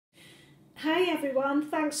Hi everyone,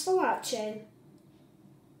 thanks for watching.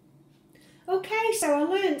 Okay, so I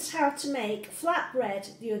learnt how to make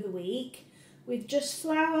flatbread the other week with just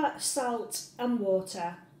flour, salt and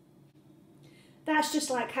water. That's just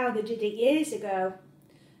like how they did it years ago.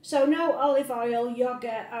 So no olive oil,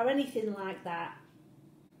 yogurt or anything like that.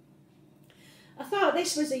 I thought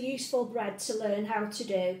this was a useful bread to learn how to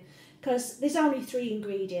do because there's only 3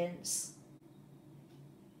 ingredients.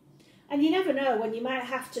 And you never know when you might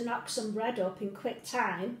have to knock some bread up in quick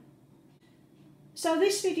time. So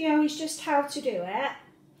this video is just how to do it.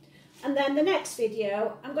 And then the next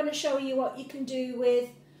video, I'm going to show you what you can do with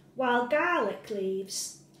wild garlic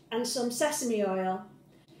leaves and some sesame oil.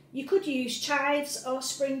 You could use chives or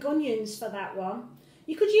spring onions for that one.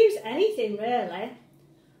 You could use anything really.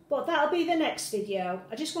 But that'll be the next video.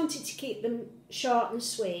 I just wanted to keep them short and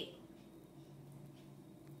sweet.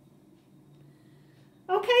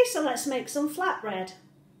 Okay, so let's make some flatbread.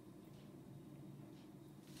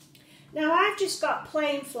 Now I've just got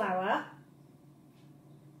plain flour.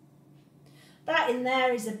 That in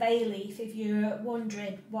there is a bay leaf, if you're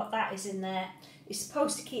wondering what that is in there. It's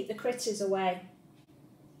supposed to keep the critters away.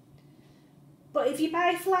 But if you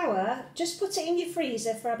buy flour, just put it in your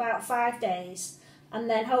freezer for about 5 days and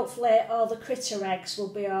then hopefully all the critter eggs will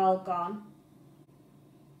be all gone.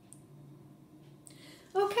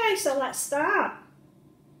 Okay, so let's start.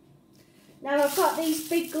 Now I've got these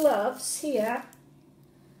big gloves here.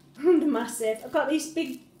 They're massive. I've got these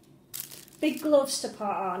big gloves to put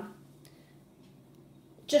on.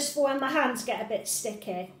 Just for when my hands get a bit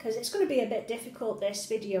sticky, because it's going to be a bit difficult this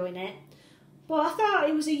video in it. But I thought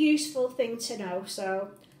it was a useful thing to know, so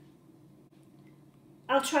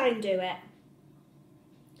I'll try and do it.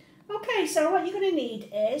 Okay, so what you're going to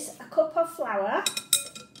need is a cup of flour.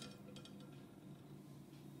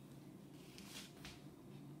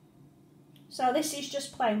 So this is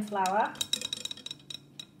just plain flour.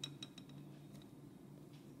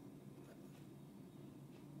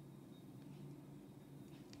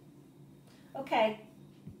 Okay.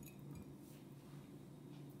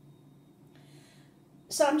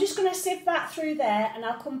 So I'm just going to sieve that through there and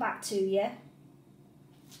I'll come back to you.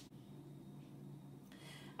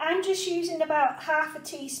 I'm just using about half a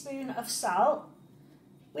teaspoon of salt.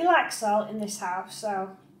 We like salt in this house,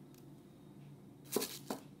 so.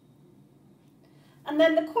 And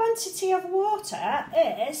then the quantity of water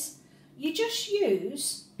is, you just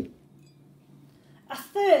use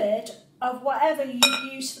 1/3 of whatever you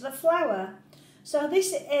use for the flour. So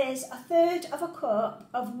this is 1/3 of a cup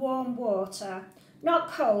of warm water, not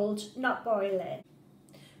cold, not boiling.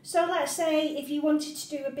 So let's say if you wanted to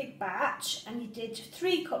do a big batch and you did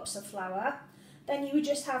 3 cups of flour, then you would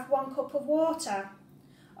just have 1 cup of water,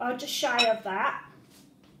 or just shy of that.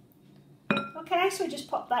 Okay, so we just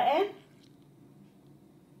pop that in.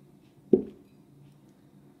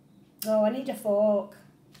 Oh, I need a fork.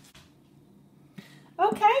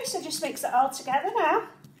 Okay, so just mix it all together now.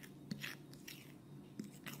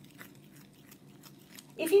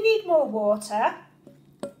 If you need more water,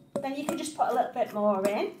 then you can just put a little bit more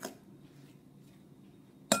in.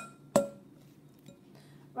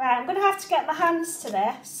 Right, I'm going to have to get my hands to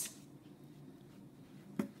this.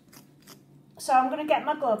 So I'm going to get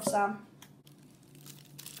my gloves on.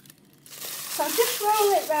 So just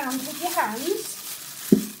roll it round with your hands.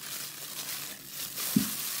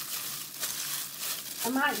 I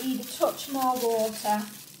might need a touch more water,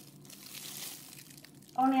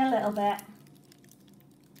 only a little bit.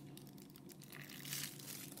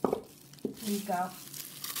 There you go.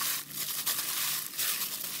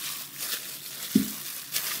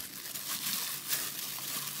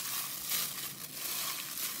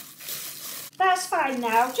 That's fine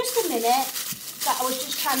now, just a minute, that I was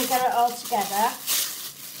just trying to get it all together.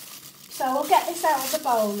 So we'll get this out of the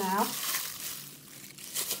bowl now.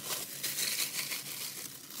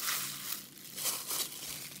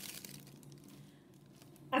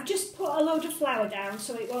 I've just put a load of flour down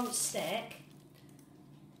so it won't stick.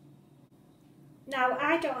 Now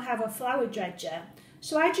I don't have a flour dredger,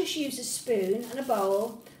 so I just use a spoon and a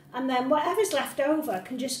bowl, and then whatever's left over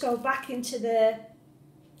can just go back into the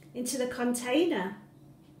container.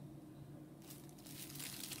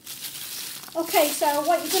 Okay, so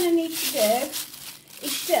what you're going to need to do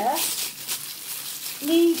is just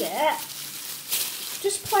knead it,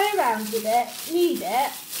 just play around with it, knead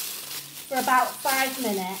it for about 5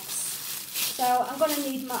 minutes. So I'm going to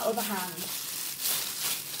knead my other hand.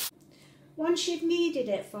 Once you've kneaded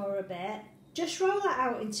it for a bit, just roll it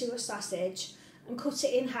out into a sausage and cut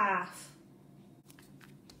it in half.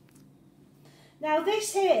 Now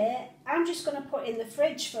this here, I'm just going to put in the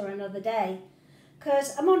fridge for another day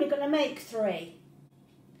because I'm only going to make 3.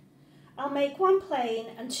 I'll make 1 plain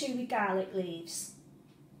and 2 with garlic leaves.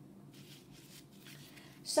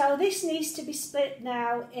 So this needs to be split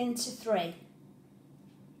now into 3,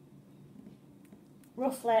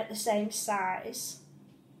 roughly at the same size.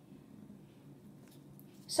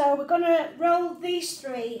 So we're going to roll these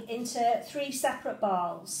 3 into 3 separate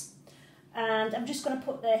balls, and I'm just going to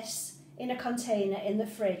put this in a container in the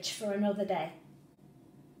fridge for another day.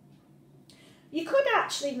 You could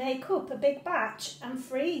actually make up a big batch and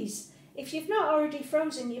freeze if you've not already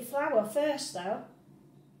frozen your flour first though.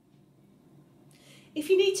 If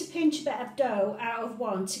you need to pinch a bit of dough out of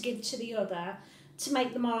one to give to the other to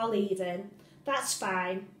make them all even, that's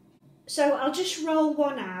fine. So I'll just roll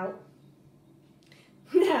one out.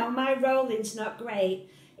 Now my rolling's not great.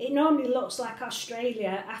 It normally looks like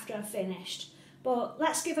Australia after I've finished, but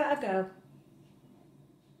let's give it a go.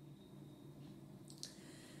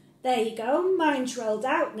 There you go, mine's rolled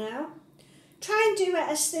out now. Try and do it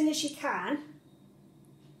as thin as you can.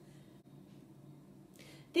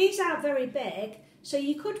 These aren't very big, so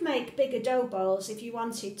you could make bigger dough balls if you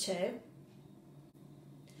wanted to.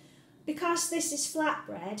 Because this is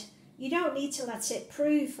flatbread, you don't need to let it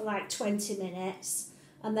prove for like 20 minutes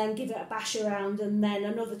and then give it a bash around and then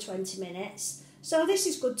another 20 minutes. So this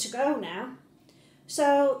is good to go now.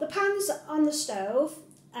 So the pan's on the stove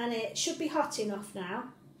and it should be hot enough now.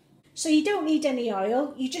 So you don't need any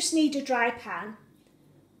oil, you just need a dry pan.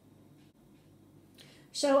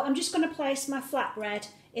 So I'm just going to place my flatbread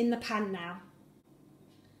in the pan now.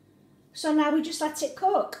 So now we just let it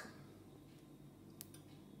cook.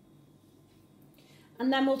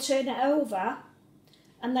 And then we'll turn it over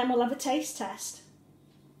and then we'll have a taste test.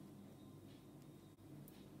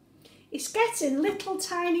 It's getting little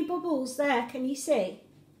tiny bubbles there, can you see?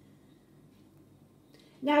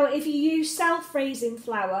 Now if you use self-raising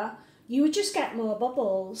flour, you would just get more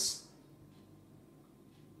bubbles.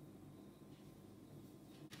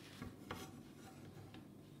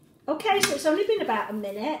 Okay, so it's only been about a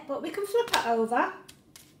minute, but we can flip it over.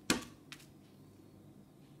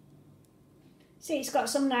 See, it's got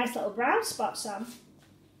some nice little brown spots on.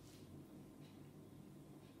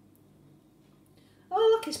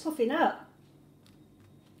 Oh look, it's puffing up.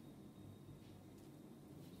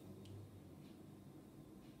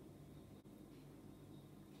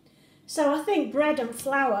 So I think bread and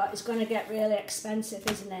flour is going to get really expensive,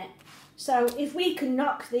 isn't it? So if we can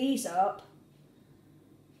knock these up,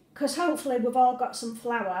 because hopefully we've all got some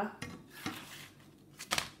flour.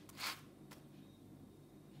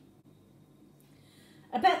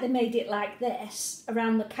 I bet they made it like this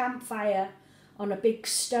around the campfire on a big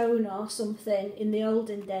stone or something in the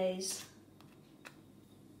olden days.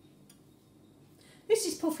 This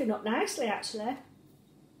is puffing up nicely actually.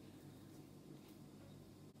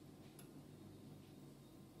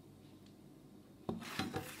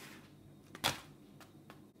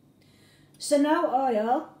 So no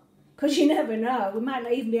oil, because you never know, we might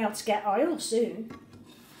not even be able to get oil soon.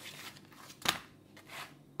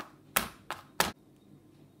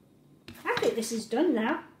 I think this is done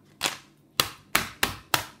now.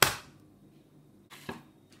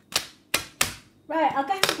 Right, I'll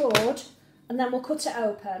get a board and then we'll cut it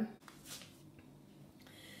open.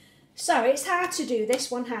 Sorry, it's hard to do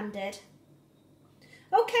this one-handed.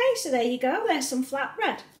 Okay, so there you go, there's some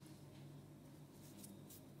flatbread.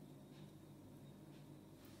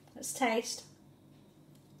 Let's taste.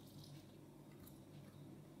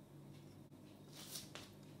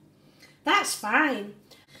 That's fine.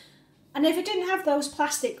 And if I didn't have those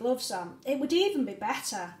plastic gloves on, it would even be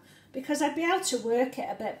better because I'd be able to work it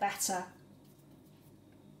a bit better.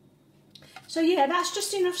 So yeah, that's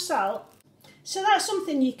just enough salt. So that's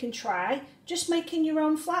something you can try, just making your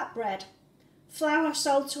own flatbread. Flour,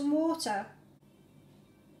 salt and water.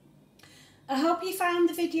 I hope you found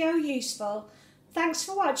the video useful. Thanks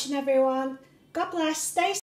for watching everyone. God bless. Stay safe.